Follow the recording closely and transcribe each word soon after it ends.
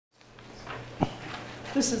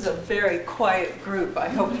This is a very quiet group. I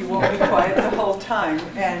hope you won't be quiet the whole time.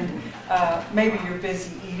 And maybe you're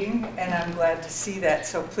busy eating, and I'm glad to see that.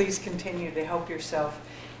 So please continue to help yourself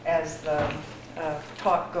as the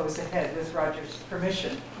talk goes ahead with Roger's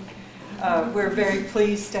permission. We're very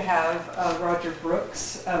pleased to have Roger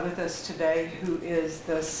Brooks with us today, who is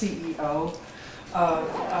the CEO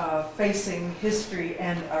of Facing History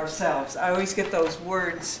and Ourselves. I always get those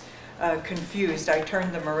words confused. I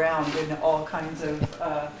turn them around in all kinds of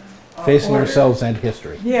Facing order. Ourselves and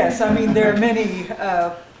History. Yes, I mean there are many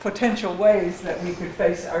potential ways that we could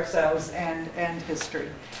face ourselves and history.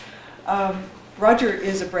 Roger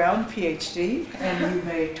is a Brown PhD, and you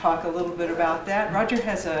may talk a little bit about that. Roger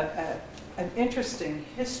has an interesting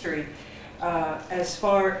history as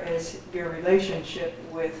far as your relationship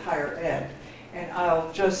with higher ed. And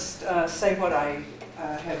I'll just say what I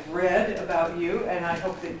have read about you, and I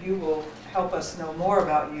hope that you will help us know more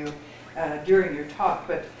about you during your talk.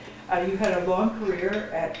 But you had a long career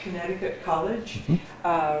at Connecticut College.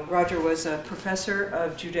 Roger was a professor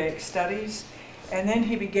of Judaic studies, and then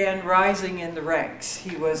he began rising in the ranks.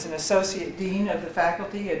 He was an associate dean of the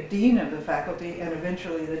faculty, a dean of the faculty, and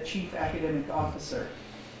eventually the chief academic officer.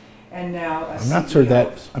 And now a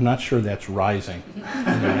CEO. I'm not sure that's rising.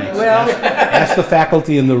 Well, ask the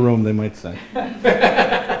faculty in the room, they might say.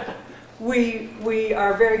 We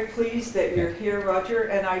are very pleased that you're here, Roger,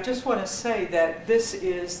 and I just want to say that this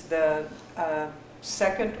is the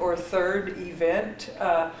second or third event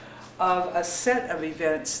of a set of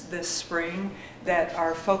events this spring that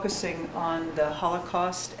are focusing on the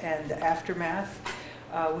Holocaust and the aftermath.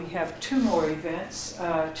 We have two more events,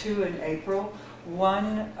 two in April.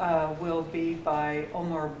 One will be by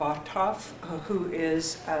Omar Bartov, who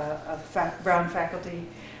is a Brown faculty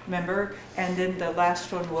member, and then the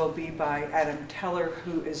last one will be by Adam Teller,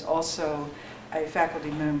 who is also a faculty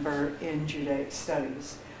member in Judaic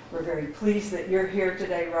Studies. We're very pleased that you're here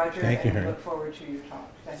today, Roger, Thank you, and Harry. look forward to your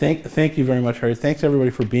talk. Thank you very much, Harry. Thanks everybody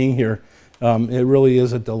for being here. It really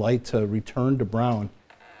is a delight to return to Brown.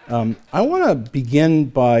 I want to begin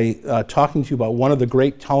by talking to you about one of the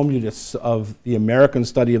great Talmudists of the American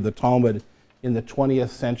study of the Talmud in the 20th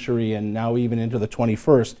century and now even into the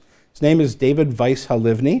 21st. His name is David Weiss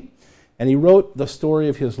Halivni, and he wrote the story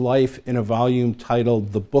of his life in a volume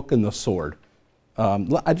titled The Book and the Sword.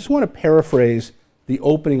 I just want to paraphrase the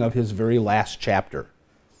opening of his very last chapter.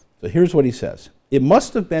 So here's what he says. It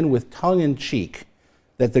must have been with tongue-in-cheek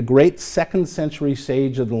that the great 2nd century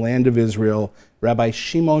sage of the land of Israel, Rabbi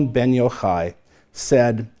Shimon ben Yochai,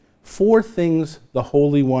 said, 4 things the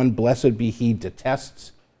Holy One, blessed be He,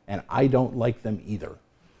 detests, and I don't like them either.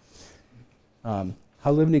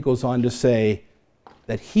 Halivni goes on to say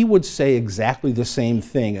that he would say exactly the same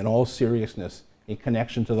thing in all seriousness in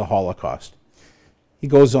connection to the Holocaust. He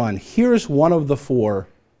goes on, here's one of the 4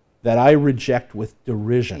 that I reject with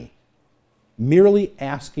derision, merely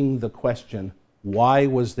asking the question, why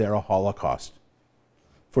was there a Holocaust?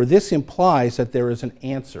 For this implies that there is an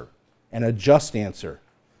answer, and a just answer.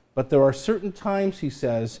 But there are certain times, he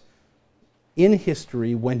says, in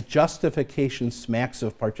history when justification smacks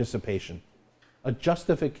of participation. A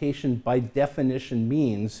justification by definition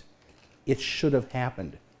means it should have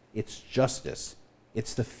happened. It's justice.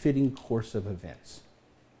 It's the fitting course of events.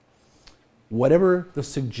 Whatever the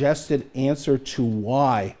suggested answer to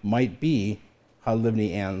why might be,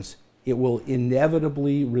 Halivni ends, it will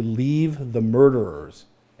inevitably relieve the murderers,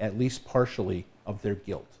 at least partially, of their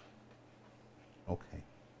guilt. Okay.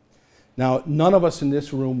 Now, none of us in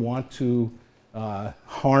this room want to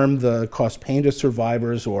cause pain to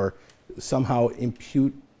survivors or somehow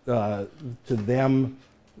impute to them,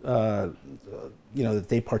 that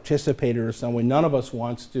they participated or some way. None of us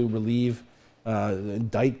wants to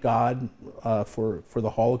indict God for the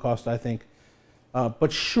Holocaust, I think.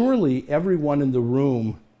 But surely everyone in the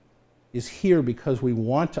room is here because we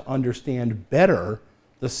want to understand better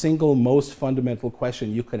the single most fundamental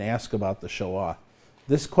question you can ask about the Shoah.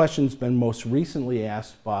 This question's been most recently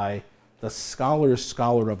asked by the scholar's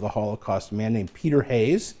scholar of the Holocaust, a man named Peter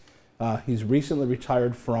Hayes. He's recently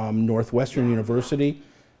retired from Northwestern University.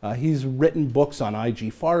 He's written books on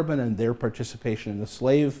I.G. Farben and their participation in the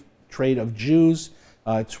slave trade of Jews,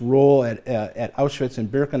 its role at Auschwitz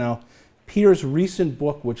and Birkenau. Peter's recent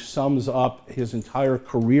book, which sums up his entire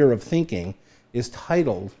career of thinking, is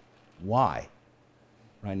titled, Why?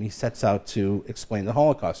 Right? And he sets out to explain the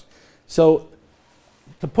Holocaust. So,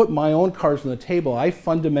 to put my own cards on the table, I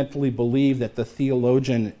fundamentally believe that the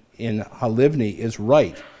theologian in Halivni is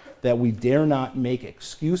right, that we dare not make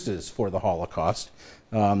excuses for the Holocaust,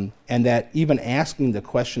 and that even asking the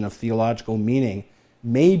question of theological meaning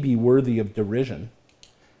may be worthy of derision.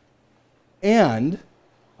 And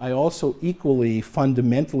I also equally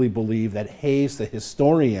fundamentally believe that Hayes, the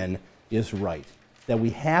historian, is right. That we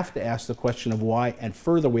have to ask the question of why, and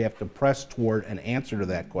further, we have to press toward an answer to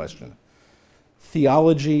that question.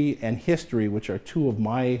 Theology and history, which are two of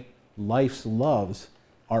my life's loves,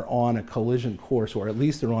 are on a collision course, or at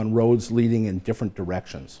least they're on roads leading in different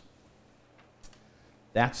directions.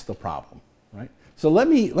 That's the problem, right? So let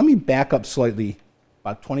me back up slightly,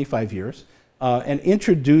 about 25 years, and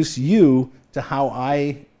introduce you to how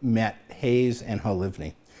I met Hayes and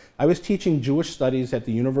Halivni. I was teaching Jewish studies at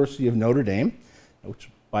the University of Notre Dame, which,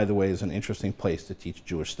 by the way, is an interesting place to teach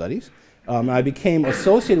Jewish studies. I became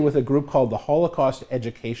associated with a group called the Holocaust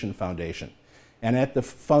Education Foundation. And at the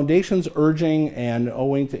foundation's urging and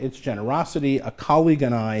owing to its generosity, a colleague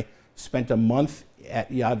and I spent a month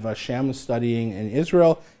at Yad Vashem studying in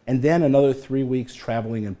Israel, and then another 3 weeks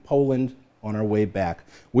traveling in Poland on our way back.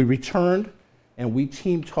 We returned, and we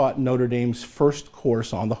team taught Notre Dame's first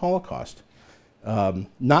course on the Holocaust.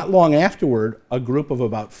 Not long afterward, a group of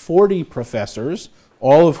about 40 professors,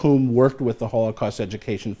 all of whom worked with the Holocaust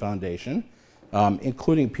Education Foundation,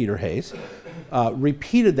 including Peter Hayes,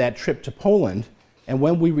 repeated that trip to Poland. And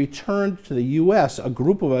when we returned to the US, a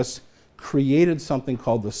group of us created something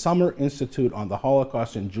called the Summer Institute on the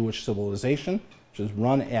Holocaust and Jewish Civilization, which is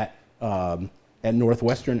run at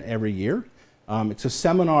Northwestern every year. It's a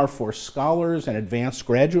seminar for scholars and advanced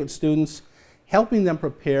graduate students, helping them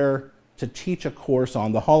prepare to teach a course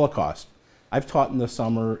on the Holocaust. I've taught in the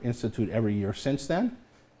Summer Institute every year since then.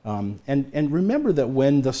 And remember that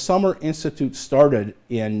when the Summer Institute started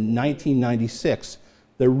in 1996,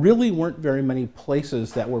 there really weren't very many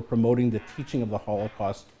places that were promoting the teaching of the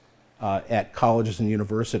Holocaust at colleges and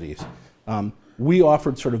universities. We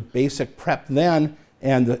offered sort of basic prep then,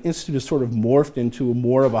 and the Institute has sort of morphed into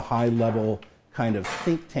more of a high-level kind of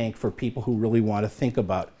think tank for people who really want to think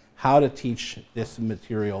about how to teach this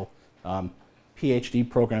material. PhD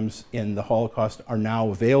programs in the Holocaust are now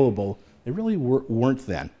available. They really weren't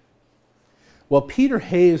then. Well, Peter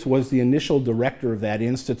Hayes was the initial director of that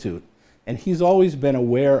institute, and he's always been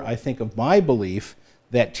aware, I think, of my belief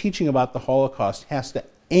that teaching about the Holocaust has to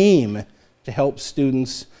aim to help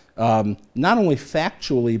students not only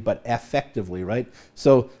factually but affectively, right?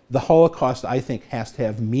 So the Holocaust, I think, has to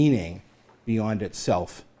have meaning beyond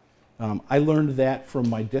itself. I learned that from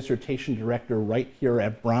my dissertation director right here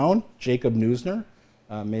at Brown, Jacob Neusner.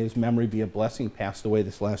 May his memory be a blessing, passed away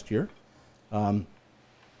this last year.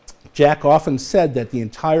 Jack often said that the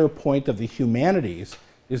entire point of the humanities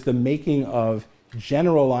is the making of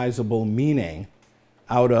generalizable meaning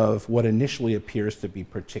out of what initially appears to be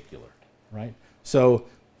particular, right? So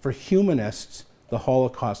for humanists, the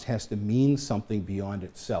Holocaust has to mean something beyond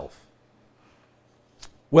itself.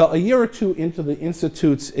 Well, a year or two into the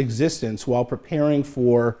Institute's existence, while preparing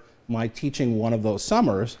for my teaching one of those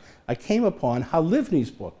summers, I came upon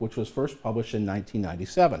Halivni's book, which was first published in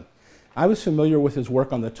 1997. I was familiar with his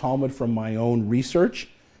work on the Talmud from my own research,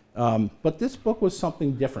 but this book was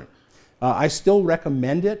something different. I still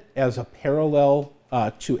recommend it as a parallel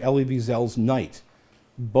to Elie Wiesel's Night.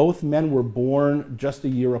 Both men were born just a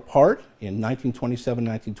year apart in 1927,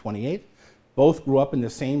 1928. Both grew up in the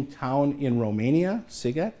same town in Romania,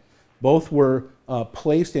 Sighet. Both were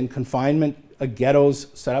placed in confinement ghettos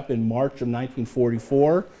set up in March of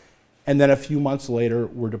 1944, and then a few months later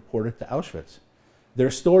were deported to Auschwitz.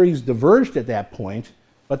 Their stories diverged at that point,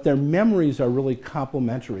 but their memories are really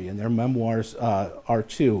complementary, and their memoirs are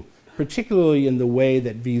too, particularly in the way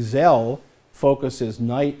that Wiesel focuses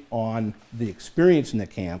Night on the experience in the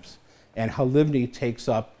camps, and Halivni takes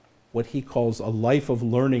up what he calls a life of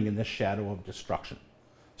learning in the shadow of destruction.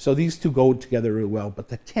 So these two go together really well, but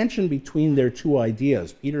the tension between their two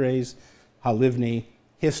ideas, Peter Hayes, Halivni,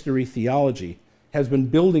 history, theology, has been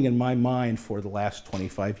building in my mind for the last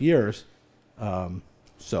 25 years.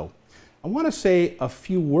 So I want to say a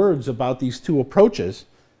few words about these two approaches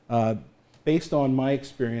based on my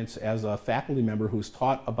experience as a faculty member who's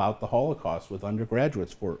taught about the Holocaust with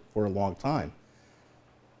undergraduates for a long time.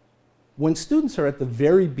 When students are at the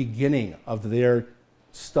very beginning of their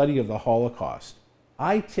study of the Holocaust,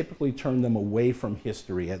 I typically turn them away from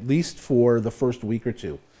history, at least for the first week or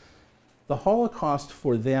two. The Holocaust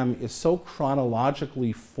for them is so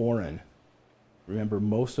chronologically foreign. Remember,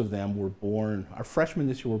 most of them were born, our freshmen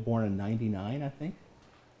this year were born in '99, I think,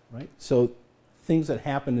 right? So things that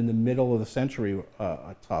happened in the middle of the century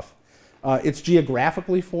are tough. It's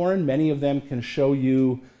geographically foreign. Many of them can show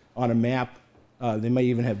you on a map. They may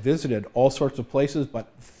even have visited all sorts of places, but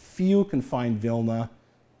few can find Vilna,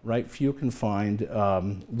 right? Few can find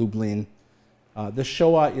Lublin. The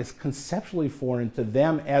Shoah is conceptually foreign to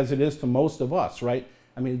them as it is to most of us, right?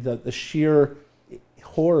 I mean, the sheer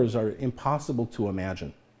horrors are impossible to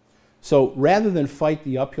imagine. So rather than fight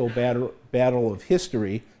the uphill battle of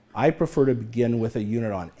history, I prefer to begin with a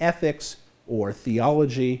unit on ethics or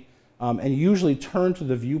theology, and usually turn to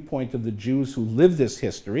the viewpoint of the Jews who lived this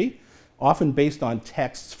history, often based on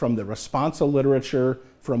texts from the responsa literature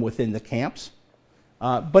from within the camps.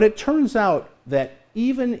 But it turns out that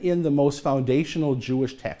even in the most foundational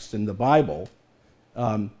Jewish texts in the Bible,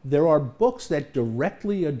 there are books that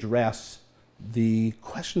directly address the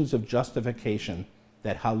questions of justification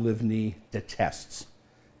that Halivni detests.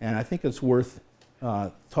 And I think it's worth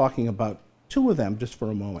talking about two of them just for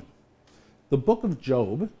a moment. The book of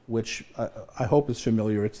Job, which I hope is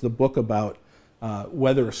familiar, it's the book about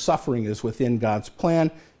whether suffering is within God's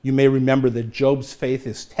plan. You may remember that Job's faith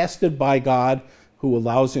is tested by God, who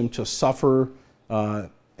allows him to suffer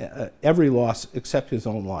every loss except his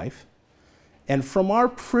own life. And from our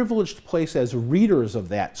privileged place as readers of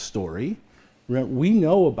that story, we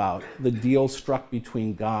know about the deal struck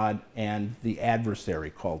between God and the adversary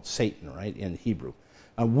called Satan, right, in Hebrew.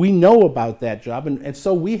 We know about that job, and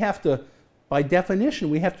so we have to, by definition,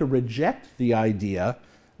 we have to reject the idea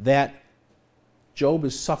that Job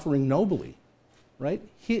is suffering nobly, right?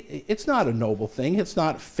 It's not a noble thing. It's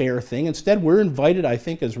not a fair thing. Instead, we're invited, I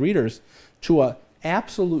think, as readers, to an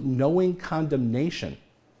absolute knowing condemnation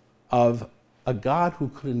of a God who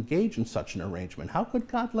could engage in such an arrangement. How could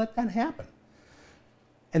God let that happen?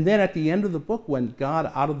 And then at the end of the book, when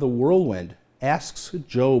God, out of the whirlwind, asks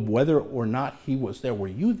Job whether or not he was there. Were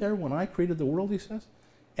you there when I created the world, he says?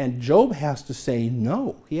 And Job has to say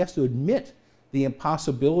no. He has to admit the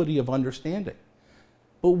impossibility of understanding.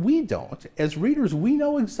 But we don't. As readers, we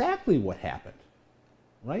know exactly what happened,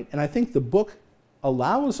 right? And I think the book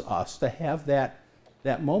allows us to have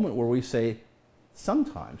that moment where we say,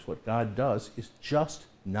 sometimes what God does is just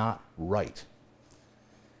not right.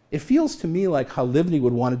 It feels to me like Halivni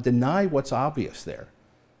would want to deny what's obvious there,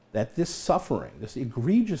 that this suffering, this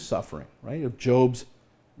egregious suffering, right, of Job's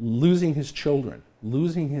losing his children,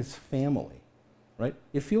 losing his family, right?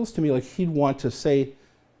 It feels to me like he'd want to say,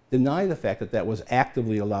 deny the fact that that was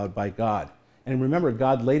actively allowed by God. And remember,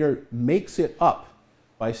 God later makes it up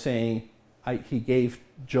by saying he gave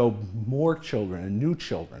Job more children and new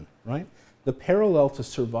children, right? The parallel to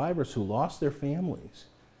survivors who lost their families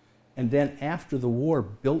and then after the war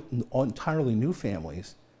built entirely new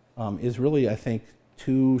families is really, I think,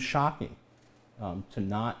 too shocking to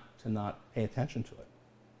not pay attention to it.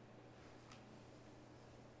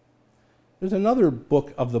 There's another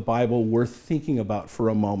book of the Bible worth thinking about for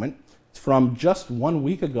a moment. It's from just 1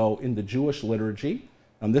 week ago in the Jewish liturgy.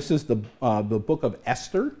 This is the book of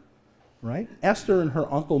Esther, right? Esther and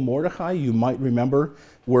her uncle Mordecai, you might remember,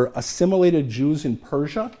 were assimilated Jews in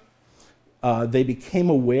Persia. They became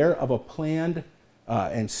aware of a planned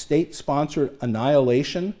and state-sponsored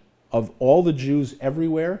annihilation of all the Jews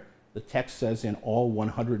everywhere. The text says in all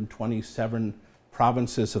 127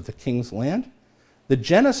 provinces of the king's land. The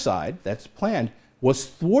genocide that's planned was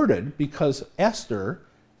thwarted because Esther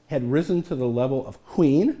had risen to the level of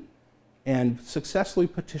queen and successfully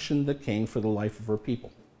petitioned the king for the life of her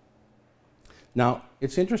people. Now,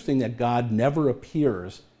 it's interesting that God never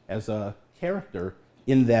appears as a character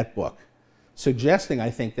in that book, suggesting,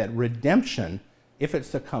 I think, that redemption, if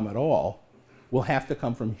it's to come at all, will have to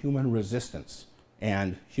come from human resistance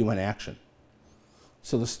and human action.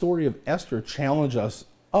 So the story of Esther challenges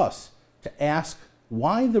us to ask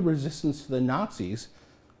why the resistance to the Nazis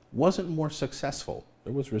wasn't more successful.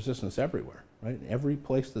 There was resistance everywhere, right? In every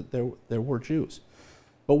place that there were Jews.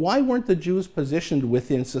 But why weren't the Jews positioned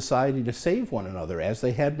within society to save one another as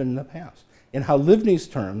they had been in the past? In Halivni's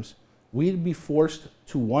terms, we'd be forced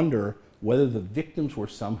to wonder whether the victims were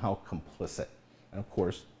somehow complicit. And of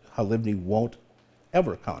course, Halivni won't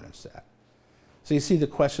ever countenance that. So you see, the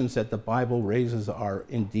questions that the Bible raises are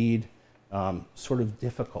indeed sort of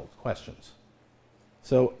difficult questions.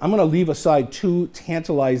 So I'm going to leave aside two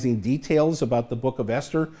tantalizing details about the book of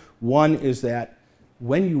Esther. One is that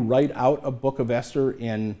when you write out a book of Esther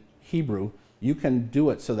in Hebrew, you can do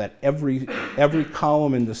it so that every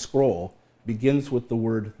column in the scroll begins with the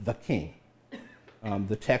word the king.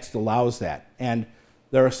 The text allows that. And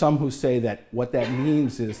there are some who say that what that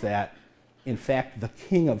means is that, in fact, the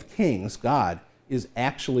King of Kings, God, is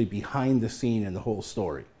actually behind the scene in the whole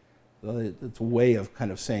story. So it's a way of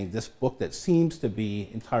kind of saying this book that seems to be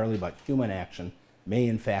entirely about human action may,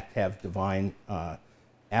 in fact, have divine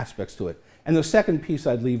aspects to it. And the second piece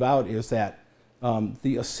I'd leave out is that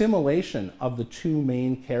the assimilation of the two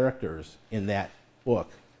main characters in that book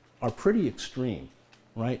are pretty extreme,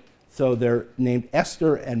 right? So they're named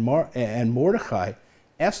Esther and Mordecai.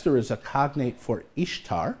 Esther is a cognate for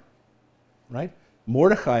Ishtar, right?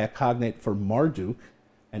 Mordechai, a cognate for Marduk,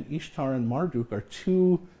 and Ishtar and Marduk are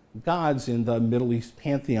two gods in the Middle East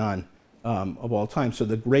pantheon of all time. So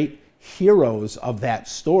the great heroes of that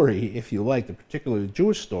story, if you like, the particularly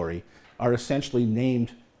Jewish story, are essentially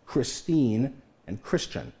named Christine and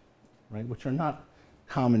Christian, right, which are not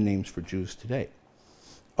common names for Jews today.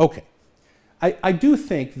 Okay. I do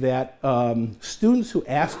think that students who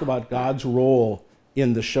ask about God's role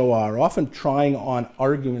in the Shoah are often trying on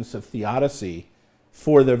arguments of theodicy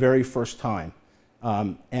for the very first time.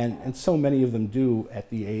 And so many of them do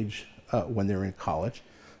at the age when they're in college.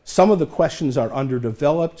 Some of the questions are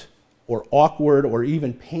underdeveloped or awkward or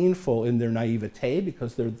even painful in their naivete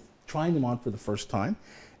because they're trying them on for the first time.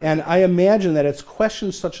 And I imagine that it's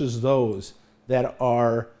questions such as those that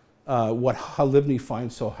are what Halivni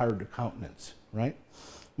finds so hard to countenance, right?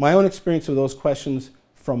 My own experience of those questions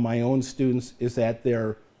from my own students is that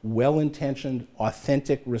they're well-intentioned,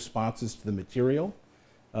 authentic responses to the material.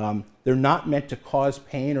 They're not meant to cause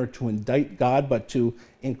pain or to indict God, but to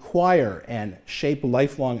inquire and shape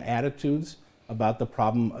lifelong attitudes about the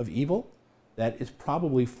problem of evil that is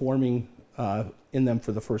probably forming in them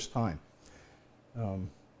for the first time.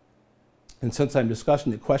 And since I'm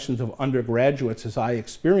discussing the questions of undergraduates as I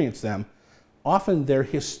experience them, often their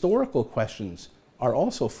historical questions are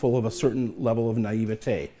also full of a certain level of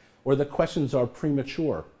naivete, or the questions are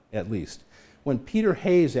premature, at least. When Peter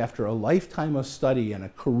Hayes, after a lifetime of study and a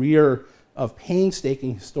career of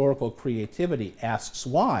painstaking historical creativity, asks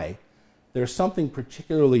why, there's something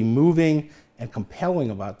particularly moving and compelling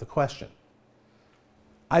about the question.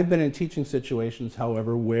 I've been in teaching situations,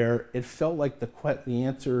 however, where it felt like the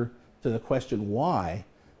answer to the question why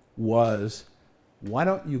was, why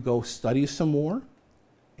don't you go study some more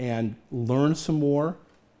and learn some more,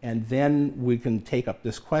 and then we can take up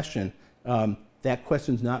this question. That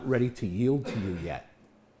question's not ready to yield to you yet,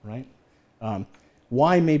 right?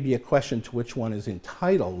 Why may be a question to which one is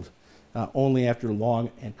entitled only after long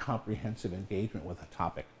and comprehensive engagement with a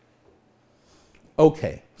topic.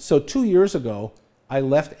 Okay, so 2 years ago, I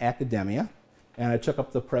left academia and I took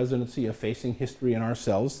up the presidency of Facing History in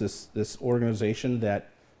Ourselves, this organization that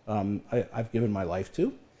I've given my life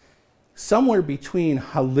to. Somewhere between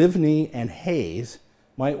Halivni and Hayes,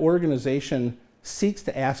 my organization seeks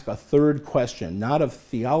to ask a third question, not of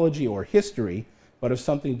theology or history, but of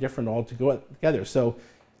something different altogether. So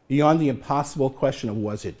beyond the impossible question of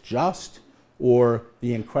was it just, or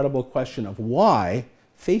the incredible question of why,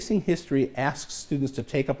 Facing History asks students to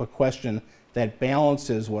take up a question that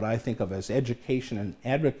balances what I think of as education and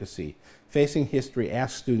advocacy. Facing History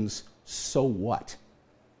asks students, so what?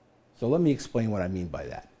 So let me explain what I mean by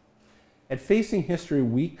that. At Facing History,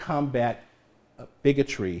 we combat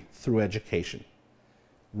bigotry through education.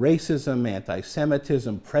 Racism,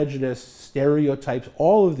 anti-Semitism, prejudice, stereotypes,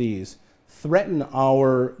 all of these threaten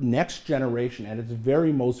our next generation at its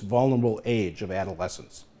very most vulnerable age of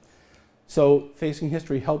adolescence. So Facing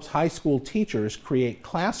History helps high school teachers create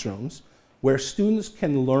classrooms where students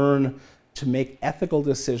can learn to make ethical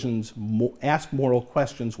decisions, ask moral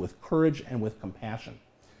questions with courage and with compassion.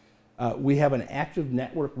 We have an active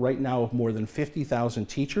network right now of more than 50,000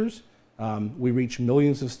 teachers. We reach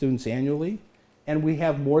millions of students annually, and we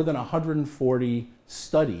have more than 140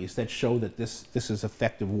 studies that show that this is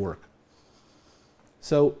effective work.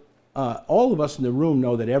 So all of us in the room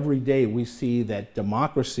know that every day we see that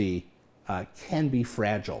democracy can be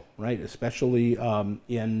fragile, right? Especially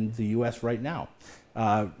in the US right now.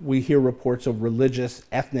 We hear reports of religious,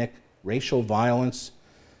 ethnic, racial violence.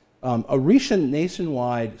 A recent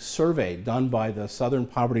nationwide survey done by the Southern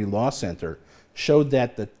Poverty Law Center showed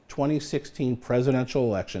that the 2016 presidential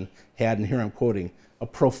election had, and here I'm quoting, a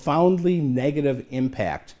profoundly negative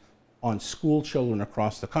impact on school children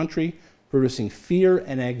across the country, producing fear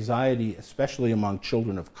and anxiety, especially among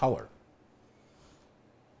children of color.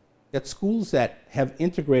 That schools that have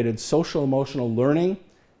integrated social-emotional learning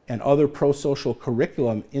and other pro-social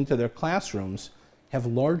curriculum into their classrooms have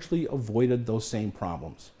largely avoided those same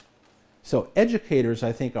problems. So educators,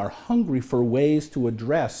 I think, are hungry for ways to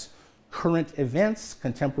address current events,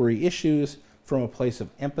 contemporary issues from a place of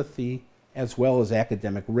empathy, as well as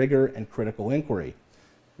academic rigor and critical inquiry,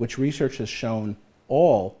 which research has shown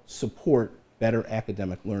all support better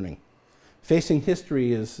academic learning. Facing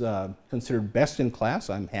History is considered best in class,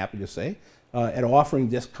 I'm happy to say, at offering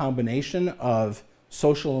this combination of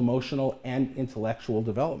social, emotional, and intellectual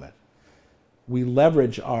development. We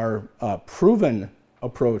leverage our proven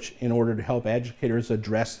approach in order to help educators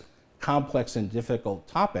address complex and difficult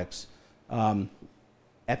topics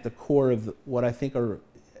at the core of what I think are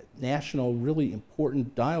national, really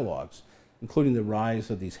important dialogues, including the rise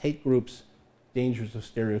of these hate groups, dangers of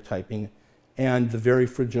stereotyping, and the very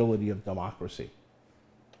fragility of democracy.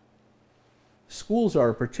 Schools are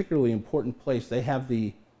a particularly important place. They have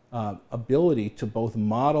the ability to both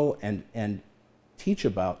model and teach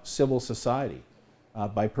about civil society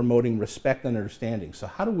by promoting respect and understanding. So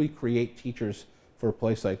how do we create teachers for a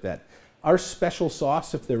place like that? Our special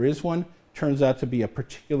sauce, if there is one, turns out to be a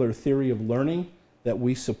particular theory of learning that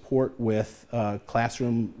we support with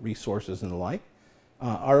classroom resources and the like.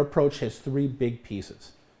 Our approach has three big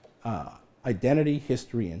pieces: identity,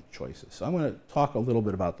 history, and choices. So I'm going to talk a little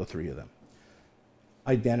bit about the three of them.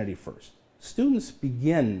 Identity first. Students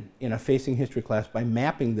begin in a facing history class by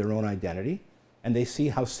mapping their own identity, and they see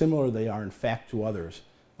how similar they are in fact to others.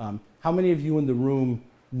 How many of you in the room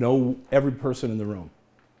know every person in the room?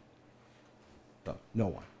 No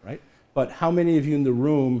one, right? But how many of you in the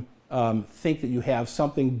room think that you have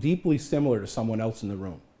something deeply similar to someone else in the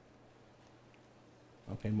room?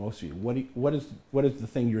 Okay, most of you. What is the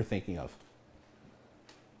thing you're thinking of?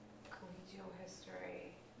 Collegial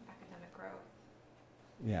history, academic growth.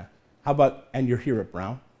 Yeah. How about, and you're here at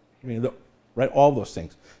Brown? I mean, right, all those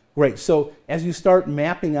things. Great. So as you start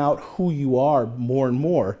mapping out who you are more and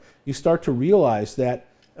more, you start to realize that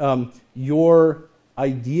your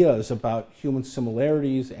ideas about human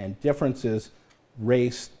similarities and differences,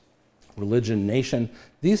 race, religion, nation,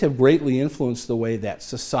 these have greatly influenced the way that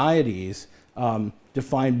societies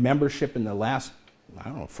define membership in the last, I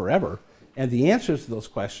don't know, forever. And the answers to those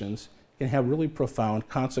questions can have really profound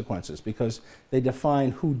consequences because they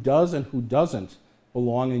define who does and who doesn't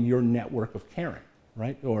belong in your network of caring,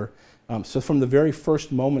 right? Or so from the very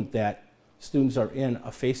first moment that students are in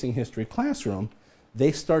a facing history classroom,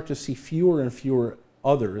 they start to see fewer and fewer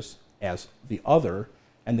others as the other,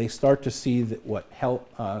 and they start to see that what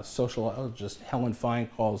sociologist Helen Fine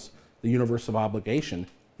calls the universe of obligation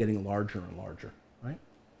getting larger and larger, right?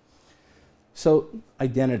 So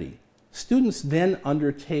identity. Students then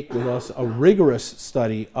undertake with us a rigorous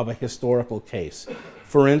study of a historical case.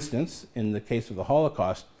 For instance, in the case of the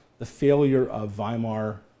Holocaust, the failure of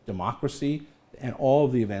Weimar democracy and all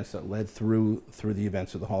of the events that led through the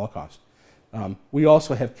events of the Holocaust. We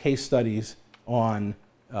also have case studies on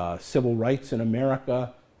civil rights in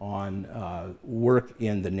America, on work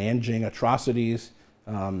in the Nanjing atrocities,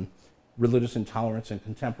 religious intolerance in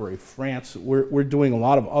contemporary France. We're doing a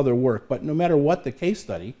lot of other work, but no matter what the case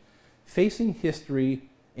study, facing history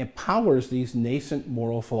empowers these nascent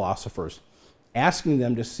moral philosophers, asking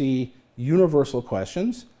them to see universal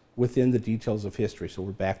questions within the details of history. So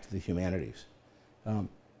we're back to the humanities.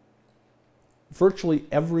 Virtually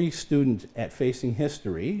every student at Facing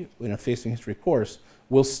History, in a Facing History course,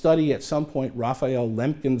 will study at some point Raphael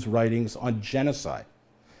Lemkin's writings on genocide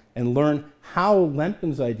and learn how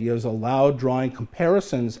Lemkin's ideas allow drawing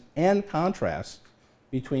comparisons and contrasts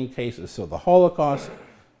between cases. So the Holocaust,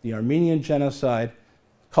 the Armenian genocide,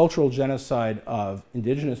 cultural genocide of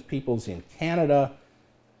indigenous peoples in Canada.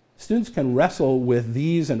 Students can wrestle with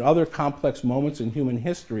these and other complex moments in human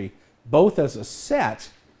history, both as a set,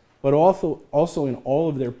 but also in all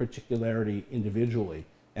of their particularity individually,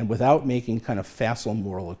 and without making kind of facile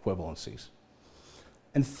moral equivalencies.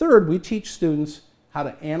 And third, we teach students how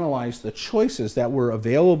to analyze the choices that were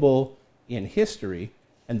available in history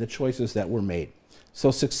and the choices that were made.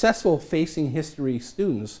 So successful Facing History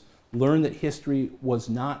students learn that history was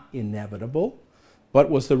not inevitable, but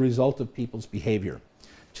was the result of people's behavior.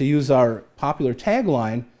 To use our popular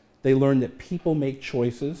tagline, they learn that people make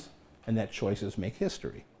choices and that choices make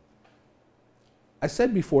history. I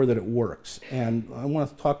said before that it works, and I want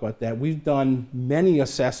to talk about that. We've done many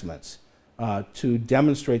assessments to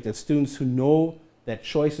demonstrate that students who know that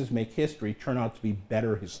choices make history turn out to be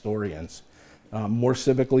better historians, more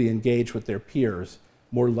civically engaged with their peers,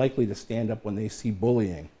 more likely to stand up when they see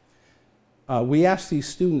bullying. We ask these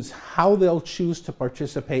students how they'll choose to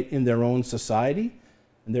participate in their own society,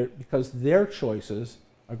 and because their choices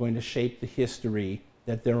are going to shape the history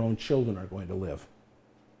that their own children are going to live.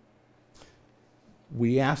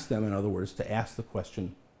 We ask them, in other words, to ask the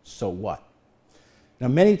question, so what? Now,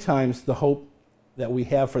 many times the hope that we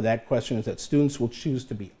have for that question is that students will choose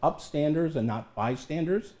to be upstanders and not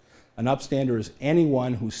bystanders. An upstander is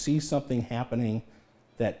anyone who sees something happening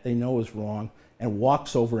that they know is wrong and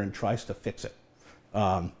walks over and tries to fix it,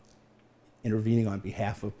 intervening on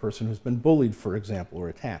behalf of a person who's been bullied, for example, or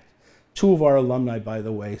attacked. Two of our alumni, by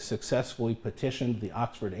the way, successfully petitioned the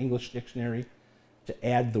Oxford English Dictionary to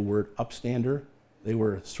add the word upstander. They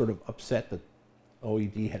were sort of upset that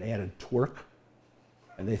OED had added twerk,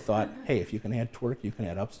 and they thought, hey, if you can add twerk, you can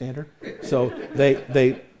add upstander. So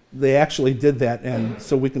they actually did that, and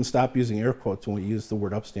so we can stop using air quotes when we use the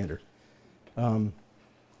word upstander.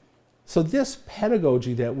 So this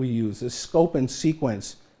pedagogy that we use, this scope and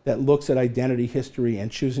sequence that looks at identity, history,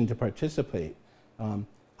 and choosing to participate,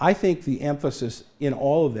 I think the emphasis in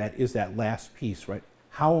all of that is that last piece, right?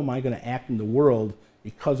 How am I going to act in the world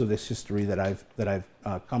because of this history that I've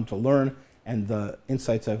come to learn and the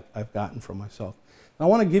insights I've gotten from myself? I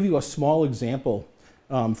want to give you a small example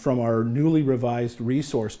from our newly revised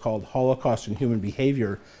resource called Holocaust and Human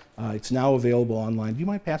Behavior. It's now available online. Do you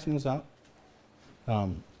mind passing this out?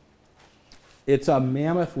 It's a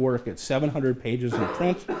mammoth work. It's 700 pages in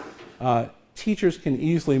print. Teachers can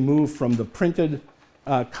easily move from the printed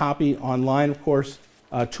copy online, of course,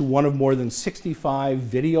 to one of more than 65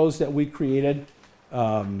 videos that we created,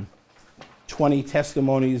 20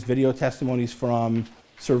 testimonies, video testimonies from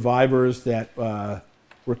survivors that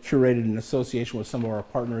were curated in association with some of our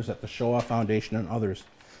partners at the Shoah Foundation and others.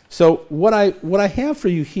 So what I have for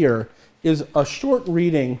you here is a short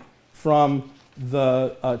reading from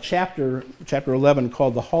the chapter 11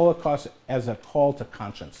 called The Holocaust as a Call to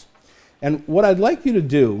Conscience. And what I'd like you to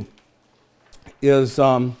do is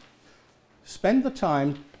spend the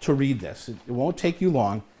time to read this. It won't take you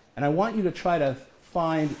long. And I want you to try to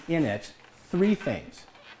find in it 3 things.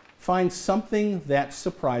 Find something that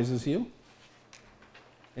surprises you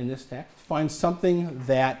in this text. Find something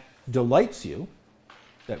that delights you,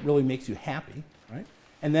 that really makes you happy, right?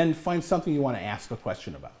 And then find something you want to ask a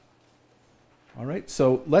question about. All right,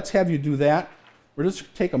 so let's have you do that. We're just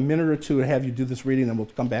going to take a minute or two to have you do this reading, and we'll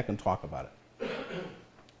come back and talk about it.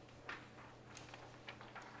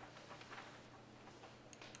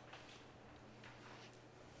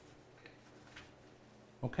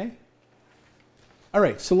 Okay? All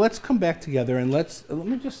right, so let's come back together and let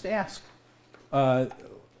me just ask, what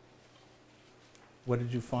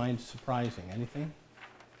did you find surprising? Anything?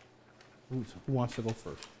 Who wants to go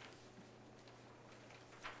first?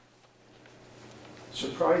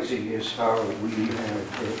 Surprising is how we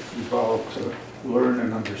have evolved to learn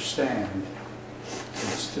and understand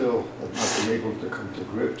and still have not been able to come to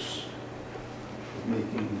grips with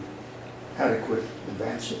making adequate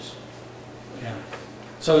advances. Yeah.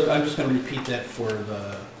 So I'm just going to repeat that for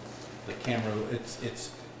the camera.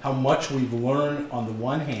 It's how much we've learned on the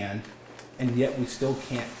one hand, and yet we still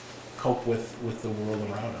can't cope with the world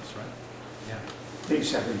around us, right? Yeah.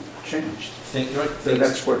 Things haven't changed. Right,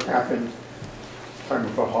 that's what happened at the time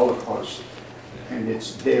of the Holocaust, and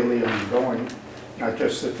it's daily ongoing, not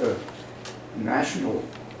just at the national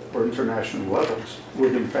or international levels,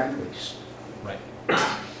 within families. Right.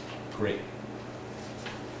 Great.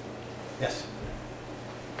 Yes.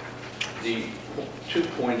 The 2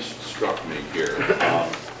 points struck me here.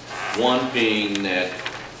 One being that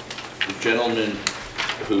the gentleman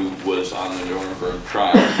who was on the Nuremberg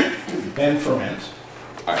trial, Ben Ferment,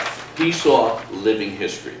 he saw living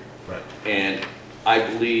history. right? And I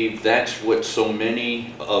believe that's what so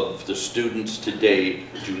many of the students today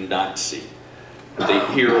do not see. They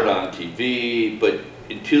hear it on TV, but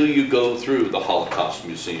until you go through the Holocaust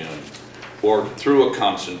Museum, or through a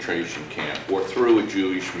concentration camp, or through a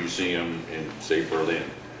Jewish museum in, say, Berlin,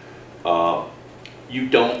 you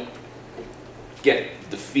don't get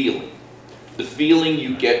the feeling. The feeling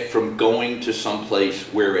you get from going to some place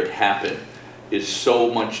where it happened is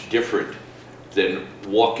so much different than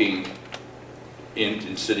walking in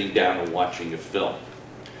and sitting down and watching a film.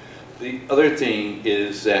 The other thing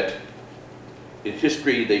is that in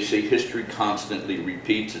history, they say history constantly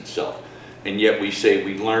repeats itself. And yet we say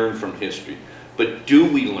we learn from history. But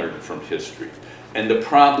do we learn from history? And the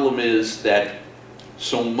problem is that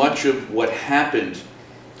so much of what happens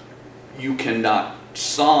you cannot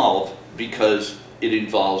solve because it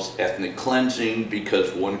involves ethnic cleansing,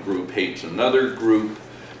 because one group hates another group,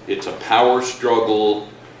 it's a power struggle,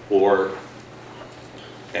 or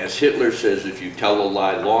as Hitler says, if you tell a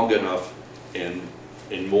lie long enough and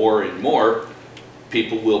more,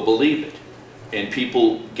 people will believe it. And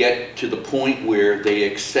people get to the point where they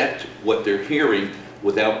accept what they're hearing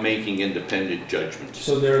without making independent judgments.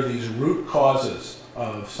 So there are these root causes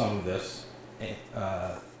of some of this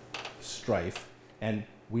strife, and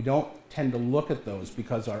we don't tend to look at those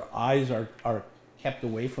because our eyes are kept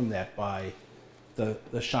away from that by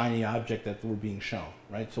the shiny object that we're being shown,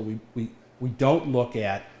 right? So we don't look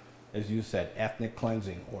at, as you said, ethnic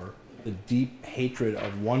cleansing or the deep hatred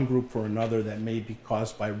of one group for another that may be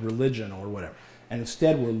caused by religion or whatever. And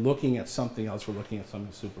instead, we're looking at something else. We're looking at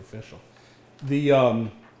something superficial.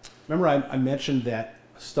 Remember I mentioned that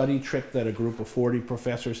study trip that a group of 40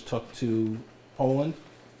 professors took to Poland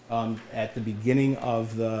at the beginning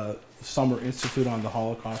of the Summer Institute on the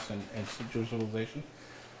Holocaust and Jewish Civilization?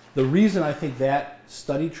 the reason I think that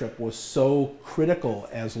study trip was so critical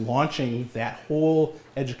as launching that whole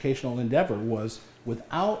educational endeavor was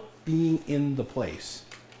without being in the place,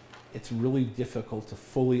 it's really difficult to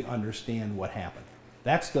fully understand what happened.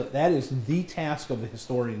 That is the task of the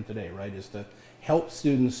historian today, right? Is to help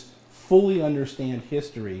students fully understand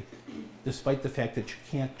history, despite the fact that you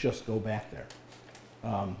can't just go back there.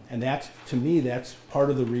 And that's, to me, that's part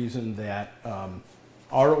of the reason that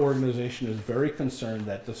our organization is very concerned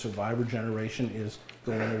that the survivor generation is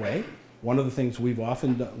going away. One of the things we've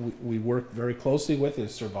often done, we work very closely with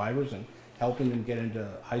is survivors and helping them get into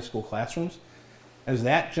high school classrooms. As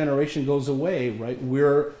that generation goes away, right,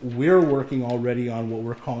 we're working already on what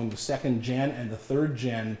we're calling the second gen and the third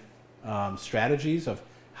gen strategies of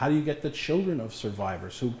how do you get the children of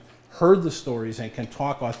survivors who heard the stories and can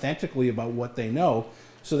talk authentically about what they know,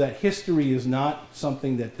 so that history is not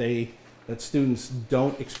something that students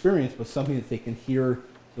don't experience, but something that they can hear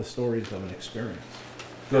the stories of and experience.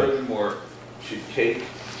 Furthermore, should take,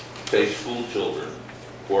 say, school children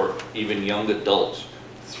or even young adults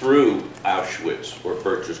through Auschwitz or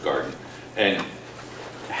Berchtesgaden and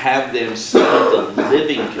have them see the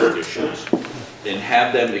living conditions and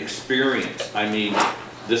have them experience, I mean,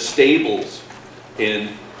 the stables and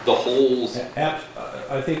the holes.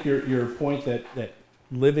 I think your point that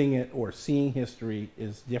living it or seeing history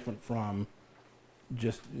is different from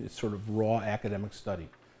just sort of raw academic study.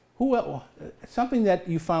 Something that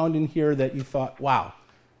you found in here that you thought, wow,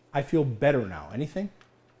 I feel better now. Anything?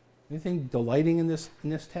 Anything delighting in this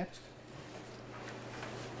text?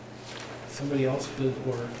 Somebody else did,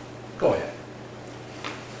 or go ahead.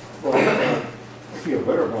 Well, I feel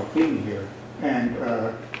better about being here, and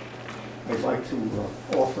I'd like to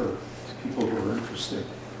offer to people who are interested.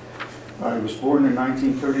 I was born in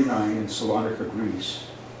 1939 in Salonika, Greece,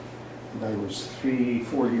 and I was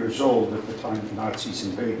 4 years old at the time the Nazis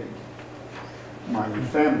invaded. My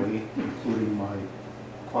family, including my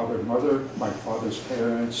father and mother, my father's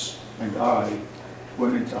parents, and I,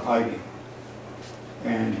 went into hiding.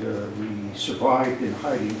 And we survived in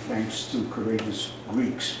hiding thanks to courageous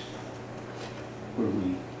Greeks, where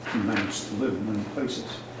we managed to live in many places.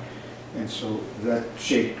 And so that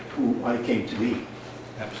shaped who I came to be.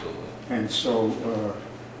 Absolutely. And so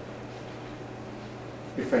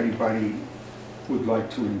if anybody would like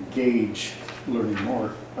to engage learning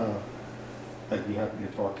more, I'd be happy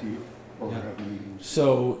to talk to you or have meetings.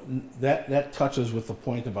 So that touches with the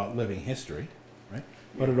point about living history, right?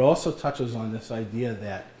 But it also touches on this idea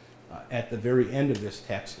that at the very end of this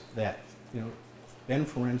text that, you know, Ben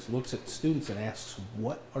Ferencz looks at students and asks,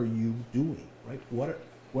 what are you doing, right? What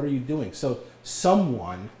are you doing? So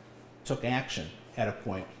someone took action at a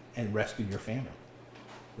point and rescued your family,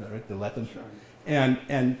 right? To let them. Sure.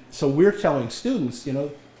 And so we're telling students, you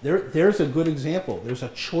know, there's a good example. There's a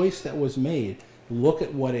choice that was made. Look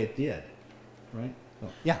at what it did, right? So,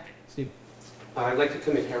 yeah, Steve. I'd like to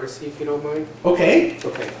commit heresy, if you don't mind. Okay.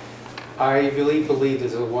 Okay. I really believe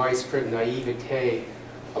there's a widespread naivete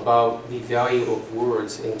about the value of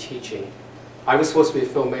words in teaching. I was supposed to be a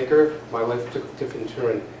filmmaker. My life took a different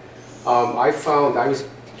turn. I found I was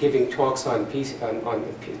giving talks on Peace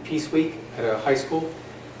Week at a high school.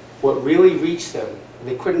 What really reached them,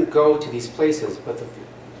 they couldn't go to these places, but the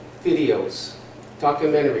videos,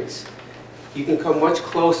 documentaries, you can come much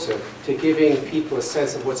closer to giving people a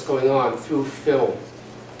sense of what's going on through film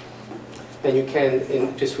than you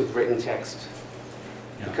can just with written text.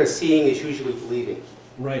 Yeah. Because seeing is usually believing.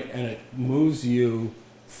 Right, and it moves you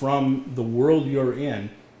from the world you're in,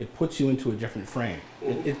 it puts you into a different frame.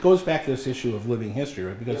 It goes back to this issue of living history,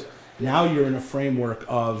 right? Because now you're in a framework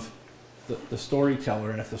of the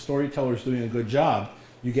storyteller, and if the storyteller is doing a good job,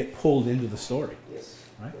 you get pulled into the story. Yes.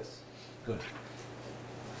 Right? Yes. Good.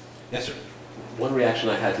 Yes, sir. One reaction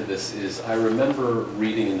I had to this is I remember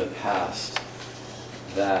reading in the past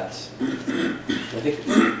that I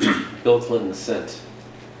think Bill Clinton sent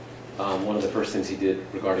one of the first things he did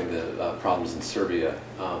regarding the problems in Serbia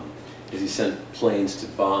is he sent planes to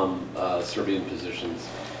bomb Serbian positions,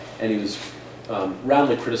 and he was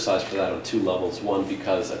roundly criticized for that on two levels. One,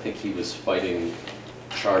 because I think he was fighting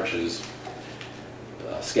charges,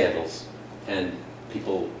 scandals, and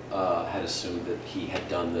people had assumed that he had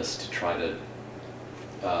done this to try to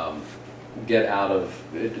get out of,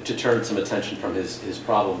 to turn some attention from his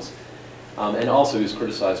problems. And also he was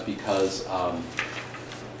criticized because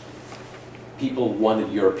people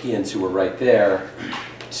wanted Europeans who were right there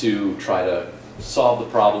to try to solve the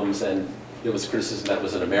problems, and it was criticism that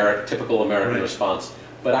was an typical American response.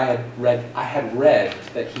 But I had read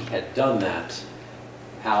that he had done that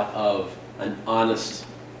out of an honest,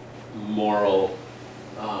 moral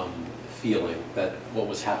feeling that what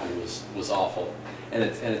was happening was awful.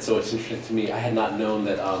 So it's interesting to me. I had not known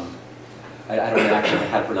that, I don't know actually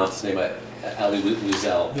how to pronounce his name, Elie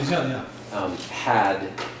Wiesel. Wiesel, yeah. Had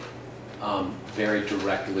very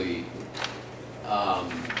directly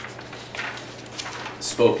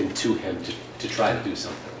spoken to him to try to do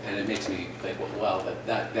something. And it makes me think, well,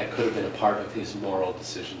 that could have been a part of his moral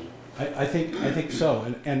decision. I think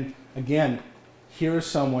so. And again, here's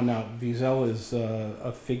someone now. Wiesel is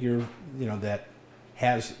a figure, that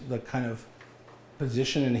has the kind of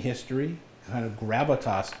position in history, kind of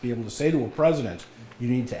gravitas to be able to say to a president, "You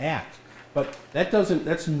need to act." But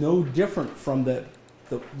that's no different from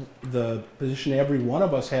the position every one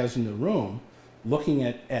of us has in the room, looking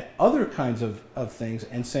at other kinds of things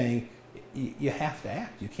and saying, you have to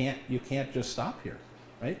act. You can't just stop here,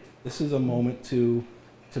 right? This is a moment to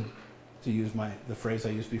use the phrase I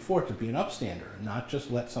used before, to be an upstander, and not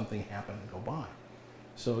just let something happen and go by.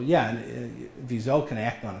 So yeah, Wiesel can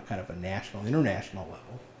act on a kind of a national, international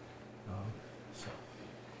level.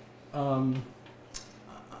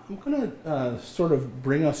 I'm going to sort of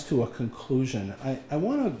bring us to a conclusion. I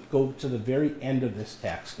want to go to the very end of this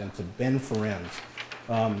text and to Ben Ferencz.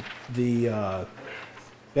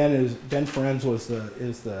 Ben Ferencz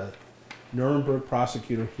is the Nuremberg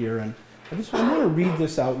prosecutor here, and I want to read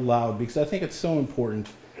this out loud because I think it's so important.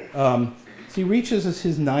 So he reaches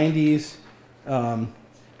his 90s.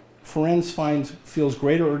 Ferencz feels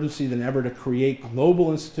greater urgency than ever to create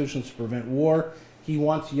global institutions to prevent war. He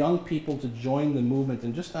wants young people to join the movement,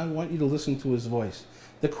 and I want you to listen to his voice.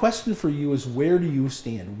 The question for you is, where do you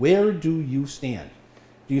stand? Where do you stand?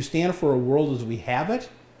 Do you stand for a world as we have it,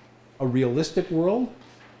 a realistic world,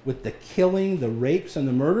 with the killing, the rapes, and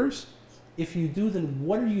the murders? If you do, then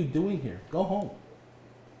what are you doing here? Go home.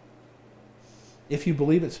 If you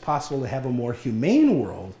believe it's possible to have a more humane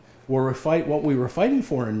world, where we fight what we were fighting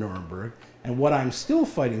for in Nuremberg, and what I'm still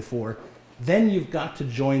fighting for, then you've got to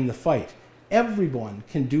join the fight. Everyone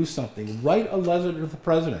can do something. Write a letter to the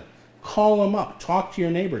president. Call him up. Talk to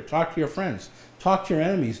your neighbor. Talk to your friends. Talk to your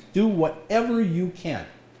enemies. Do whatever you can.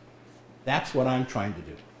 That's what I'm trying to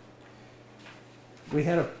do. We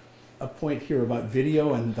had a point here about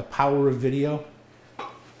video and the power of video.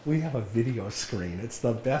 We have a video screen. It's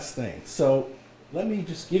the best thing. So let me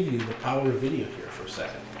just give you the power of video here for a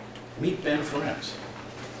second. Meet Ben Ferencz.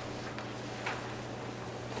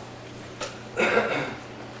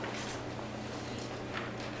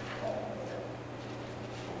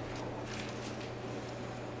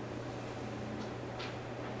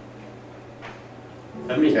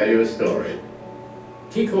 Let me tell you a story.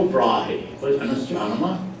 Tycho Brahe was an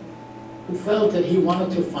astronomer who felt that he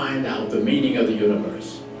wanted to find out the meaning of the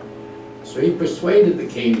universe. So he persuaded the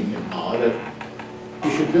king in power that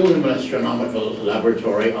he should build him an astronomical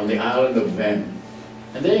laboratory on the island of Ven.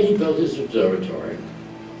 And there he built his observatory.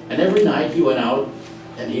 And every night he went out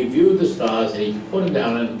and he viewed the stars and he put them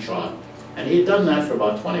down in a chart. And he had done that for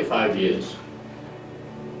about 25 years.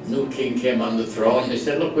 New king came on the throne and he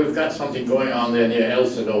said, look, we've got something going on there near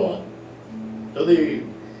Elsinore. So the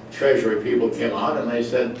treasury people came out and they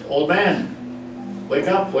said, old man, wake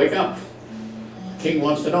up, wake up. The king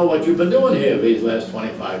wants to know what you've been doing here these last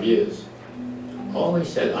 25 years. Oh, he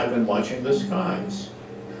said, I've been watching the skies.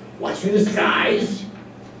 Watching the skies?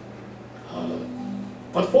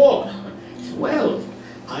 What for? He said, well,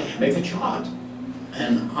 I make a chart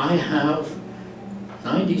and I have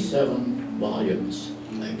 97 volumes.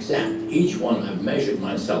 Exact. Each one I've measured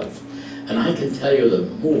myself, and I can tell you the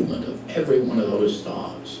movement of every one of those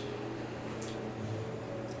stars.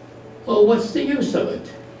 Well, what's the use of it?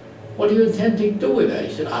 What do you intend to do with that?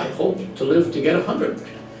 He said, I hope to live to get 100.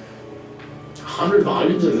 100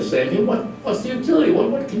 volumes of the same thing? What's the utility?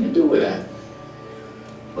 What can you do with that?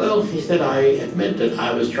 Well, he said, I admit that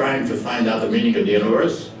I was trying to find out the meaning of the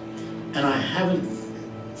universe, and I haven't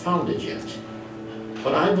found it yet.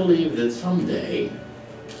 But I believe that someday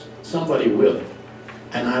somebody will,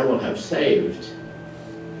 and I will have saved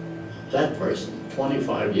that person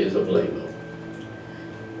 25 years of labor.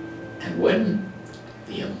 And when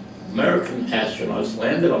the American astronauts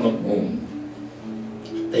landed on the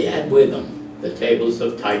moon, they had with them the tables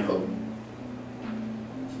of Tycho.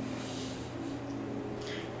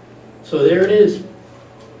 So there it is.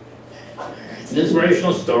 It's an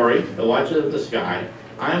inspirational story, the watcher of the sky.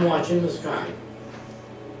 I am watching the sky.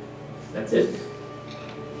 That's it.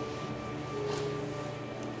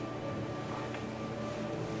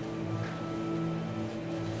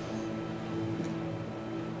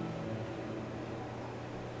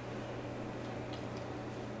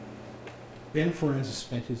 Ben Ferencz has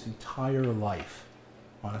spent his entire life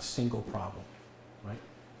on a single problem, right?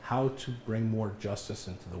 How to bring more justice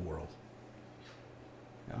into the world.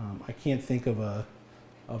 I can't think of a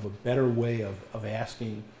better way of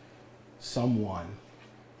asking someone,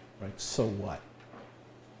 right, so what?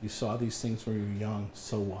 You saw these things when you were young,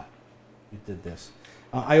 so what? You did this.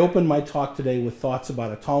 I opened my talk today with thoughts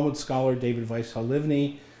about a Talmud scholar, David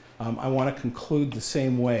Weiss-Halivni. I want to conclude the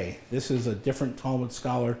same way. This is a different Talmud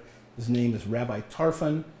scholar. His name is Rabbi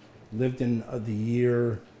Tarfon, lived in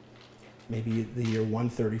maybe the year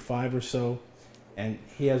 135 or so, and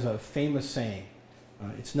he has a famous saying,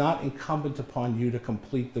 it's not incumbent upon you to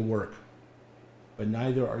complete the work, but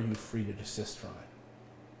neither are you free to desist from it.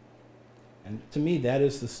 And to me, that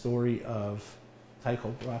is the story of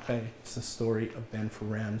Tycho Brahe. It's the story of Ben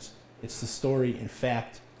Ferencz. It's the story, in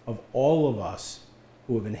fact, of all of us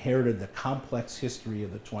who have inherited the complex history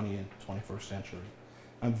of the 20th and 21st century.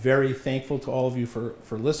 I'm very thankful to all of you for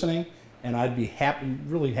listening, and I'd be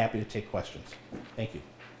really happy to take questions. Thank you.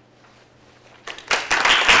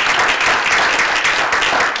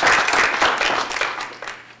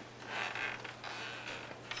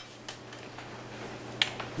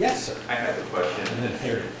 Yes, sir. I have a question. And then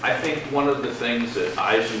Harry. I think one of the things that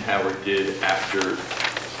Eisenhower did after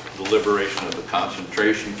the liberation of the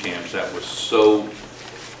concentration camps that was so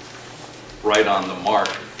right on the mark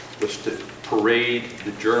was to parade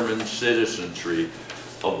the German citizenry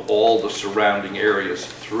of all the surrounding areas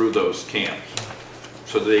through those camps,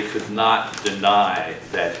 so they could not deny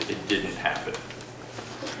that it didn't happen.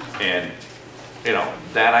 And, you know,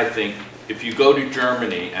 that I think, if you go to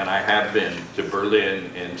Germany, and I have been to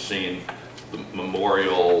Berlin and seen the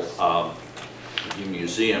memorial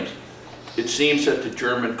museums, it seems that the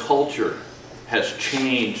German culture has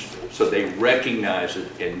changed so they recognize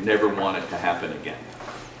it and never want it to happen again.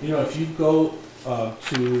 You know, if you go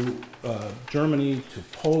to Germany, to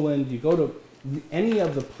Poland, you go to any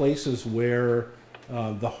of the places where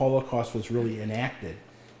the Holocaust was really enacted,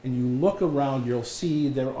 and you look around, you'll see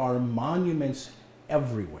there are monuments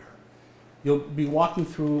everywhere. You'll be walking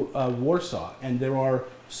through Warsaw, and there are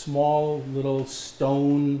small little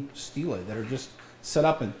stone stelae that are just set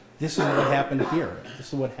up, and this is what happened here, this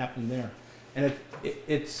is what happened there. And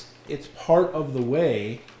it's part of the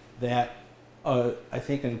way that I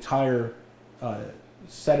think an entire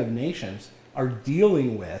set of nations are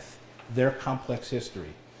dealing with their complex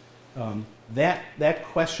history. That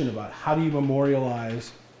question about how do you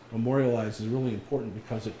memorialize is really important,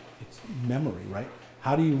 because it's memory, right?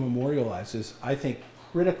 How do you memorialize is, I think,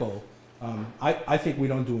 critical. I think we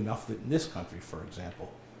don't do enough in this country, for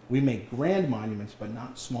example. We make grand monuments, but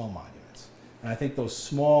not small monuments. And I think those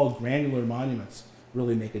small, granular monuments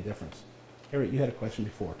really make a difference. Harriet, you had a question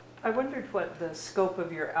before. I wondered what the scope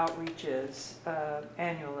of your outreach is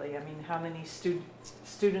annually. I mean, how many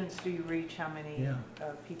students do you reach? How many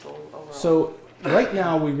people overall? So right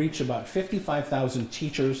now we reach about 55,000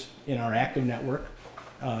 teachers in our active network.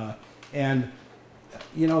 And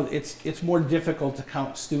you know, it's more difficult to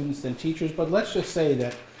count students than teachers, but let's just say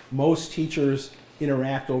that most teachers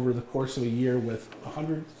interact over the course of a year with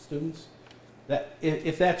 100 students. That,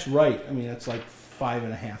 if that's right, I mean, that's like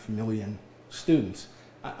 5.5 million students.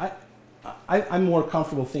 I'm more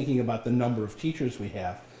comfortable thinking about the number of teachers we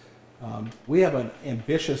have. We have an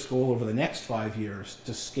ambitious goal over the next 5 years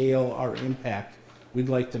to scale our impact. We'd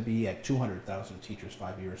like to be at 200,000 teachers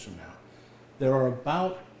 5 years from now. There are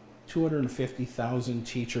about 250,000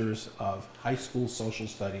 teachers of high school social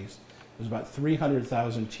studies. There's about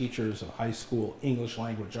 300,000 teachers of high school English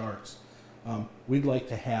language arts. We'd like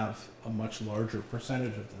to have a much larger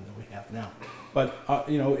percentage of them than we have now. But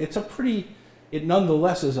you know, it's a it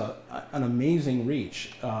nonetheless is an amazing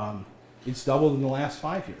reach. It's doubled in the last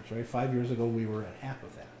 5 years, right? 5 years ago we were at half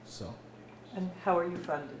of that. So. And how are you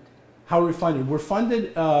funded? How are we funded? We're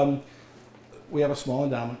funded, we have a small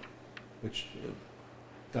endowment, which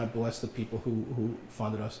God bless the people who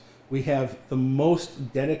funded us. We have the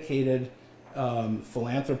most dedicated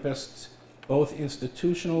philanthropists, both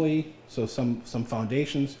institutionally, so some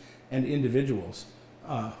foundations, and individuals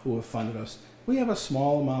who have funded us. We have a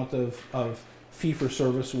small amount of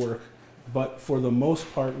fee-for-service work, but for the most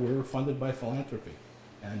part, we're funded by philanthropy.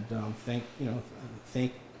 And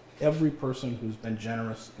thank every person who's been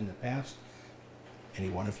generous in the past. Any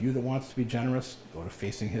one of you that wants to be generous, go to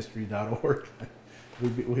facinghistory.org.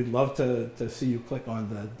 We'd love to see you click on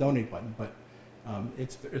the donate button, but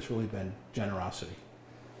it's really been generosity.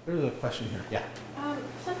 There's a question here. Yeah.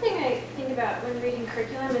 Something I think about when reading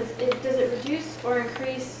curriculum is does it reduce or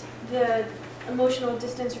increase the emotional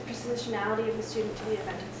distance or positionality of the student to the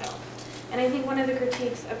event itself? And I think one of the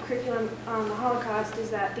critiques of curriculum on the Holocaust is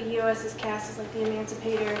that the U.S. is cast as like the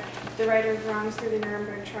emancipator, the righter of wrongs through the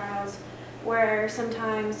Nuremberg trials, where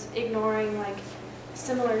sometimes ignoring like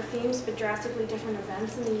similar themes but drastically different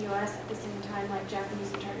events in the US at the same time, like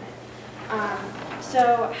Japanese internment.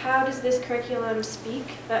 So how does this curriculum speak,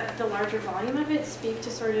 the larger volume of it, speak to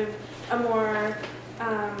sort of a more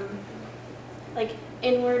like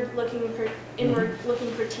inward-looking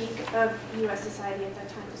critique of U.S. society at that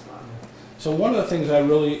time as well? So one of the things I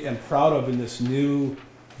really am proud of in this new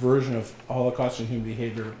version of Holocaust and Human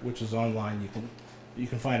Behavior, which is online, you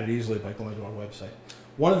can find it easily by going to our website.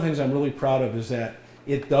 One of the things I'm really proud of is that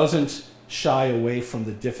it doesn't shy away from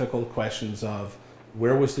the difficult questions of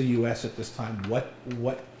where was the U.S. at this time, what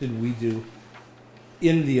did we do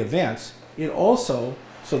in the events. It also,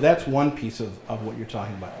 so that's one piece of what you're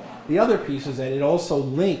talking about. The other piece is that it also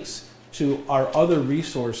links to our other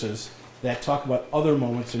resources that talk about other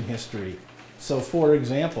moments in history. So for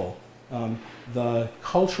example, the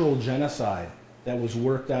cultural genocide that was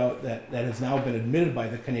worked out, that has now been admitted by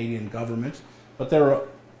the Canadian government, but there are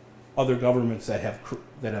other governments that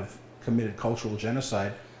have committed cultural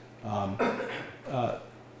genocide.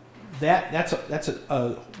 That's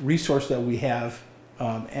a resource that we have,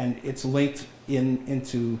 and it's linked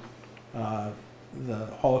into the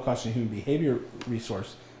Holocaust and Human Behavior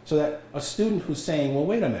resource, so that a student who's saying, well,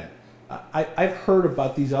 wait a minute, I've heard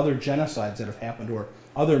about these other genocides that have happened, or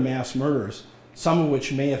other mass murders, some of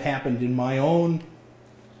which may have happened in my own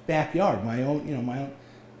backyard, my own.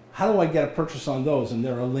 How do I get a purchase on those? And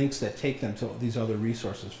there are links that take them to these other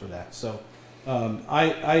resources for that. So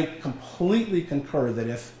I completely concur that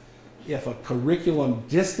if a curriculum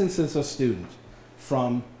distances a student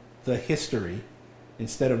from the history,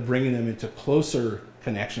 instead of bringing them into closer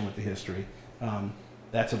connection with the history,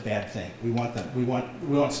 that's a bad thing. We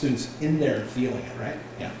want students in there and feeling it, right?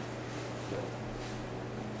 Yeah.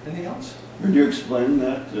 Anything else? Could you explain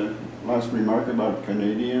that last remark about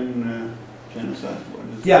Canadian genocide?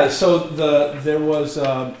 Yeah, so there was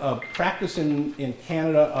a practice in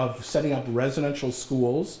Canada of setting up residential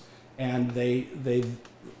schools, and they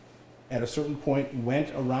at a certain point went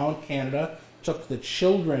around Canada, took the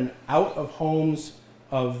children out of homes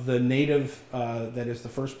of the native, that is the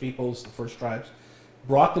first peoples, the first tribes,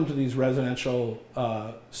 brought them to these residential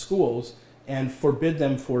schools and forbid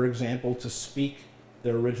them, for example, to speak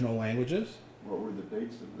their original languages. What were the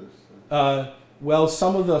dates of this? Well,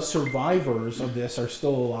 some of the survivors of this are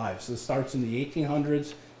still alive. So it starts in the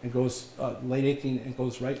 1800s and goes late 18 and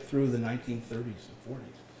goes right through the 1930s and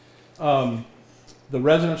 40s. The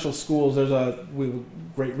residential schools, we have a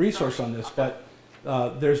great resource on this, but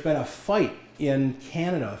there's been a fight in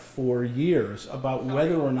Canada for years about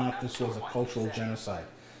whether or not this was a cultural genocide.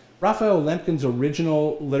 Raphael Lemkin's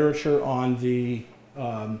original literature on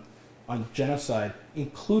genocide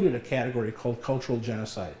included a category called cultural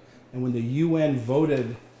genocide. And when the UN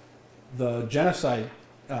voted the genocide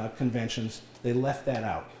conventions, they left that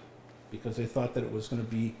out because they thought that it was going to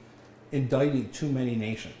be indicting too many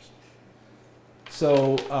nations.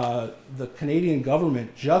 So the Canadian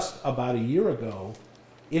government just about a year ago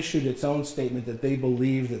issued its own statement that they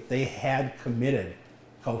believed that they had committed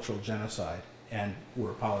cultural genocide and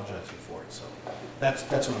were apologizing for it. So that's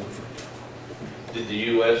what I'm referring to. Did the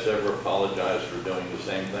U.S. ever apologize for doing the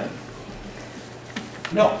same thing?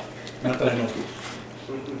 No, not that I know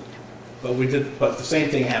of. But we did. But the same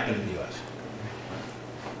thing happened in the U.S.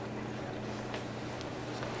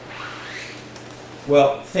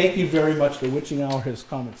 Well, thank you very much. The witching hour has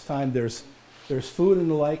come. It's time. There's food and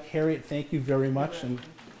the like. Harriet, thank you very much, and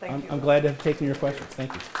I'm glad to have taken your questions.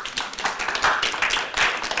 Thank you.